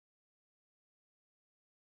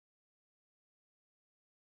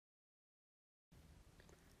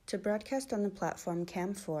To broadcast on the platform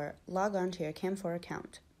Cam4, log on to your Cam4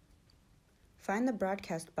 account. Find the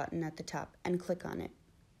Broadcast button at the top and click on it.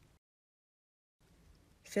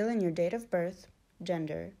 Fill in your date of birth,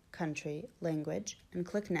 gender, country, language, and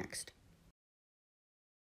click Next.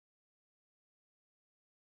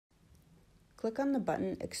 Click on the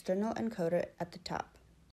button External Encoder at the top.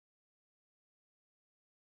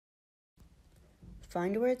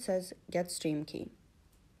 Find where it says Get Stream Key.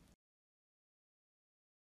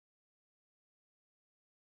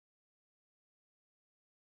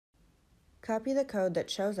 Copy the code that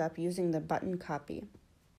shows up using the button Copy.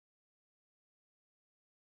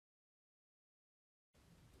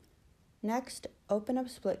 Next, open up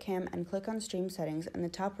SplitCam and click on Stream Settings in the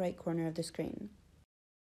top right corner of the screen.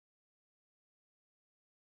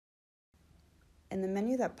 In the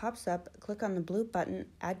menu that pops up, click on the blue button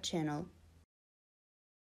Add Channel.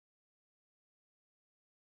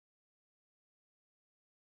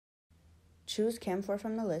 Choose Cam4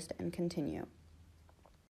 from the list and continue.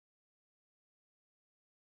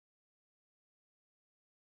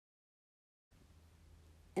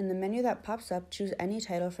 In the menu that pops up, choose any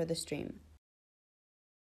title for the stream.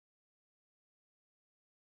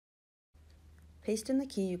 Paste in the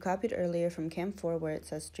key you copied earlier from Cam4 where it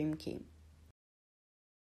says Stream Key.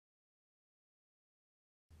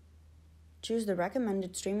 Choose the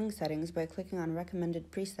recommended streaming settings by clicking on Recommended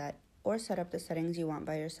Preset, or set up the settings you want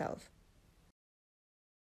by yourself.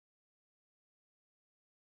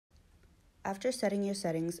 After setting your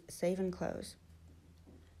settings, save and close.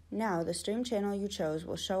 Now, the stream channel you chose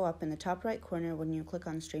will show up in the top right corner when you click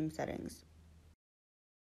on Stream Settings.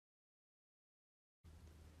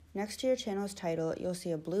 Next to your channel's title, you'll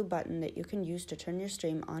see a blue button that you can use to turn your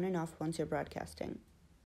stream on and off once you're broadcasting.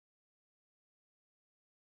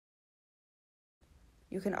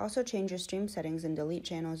 You can also change your stream settings and delete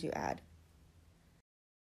channels you add.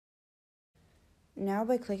 Now,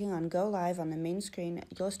 by clicking on Go Live on the main screen,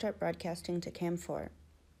 you'll start broadcasting to Cam4.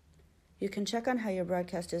 You can check on how your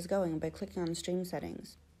broadcast is going by clicking on Stream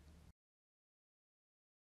Settings.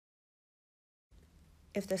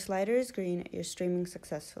 If the slider is green, you're streaming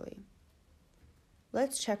successfully.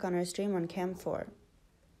 Let's check on our stream on Cam4.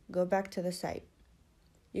 Go back to the site.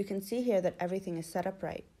 You can see here that everything is set up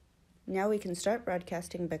right. Now we can start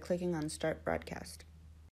broadcasting by clicking on Start Broadcast.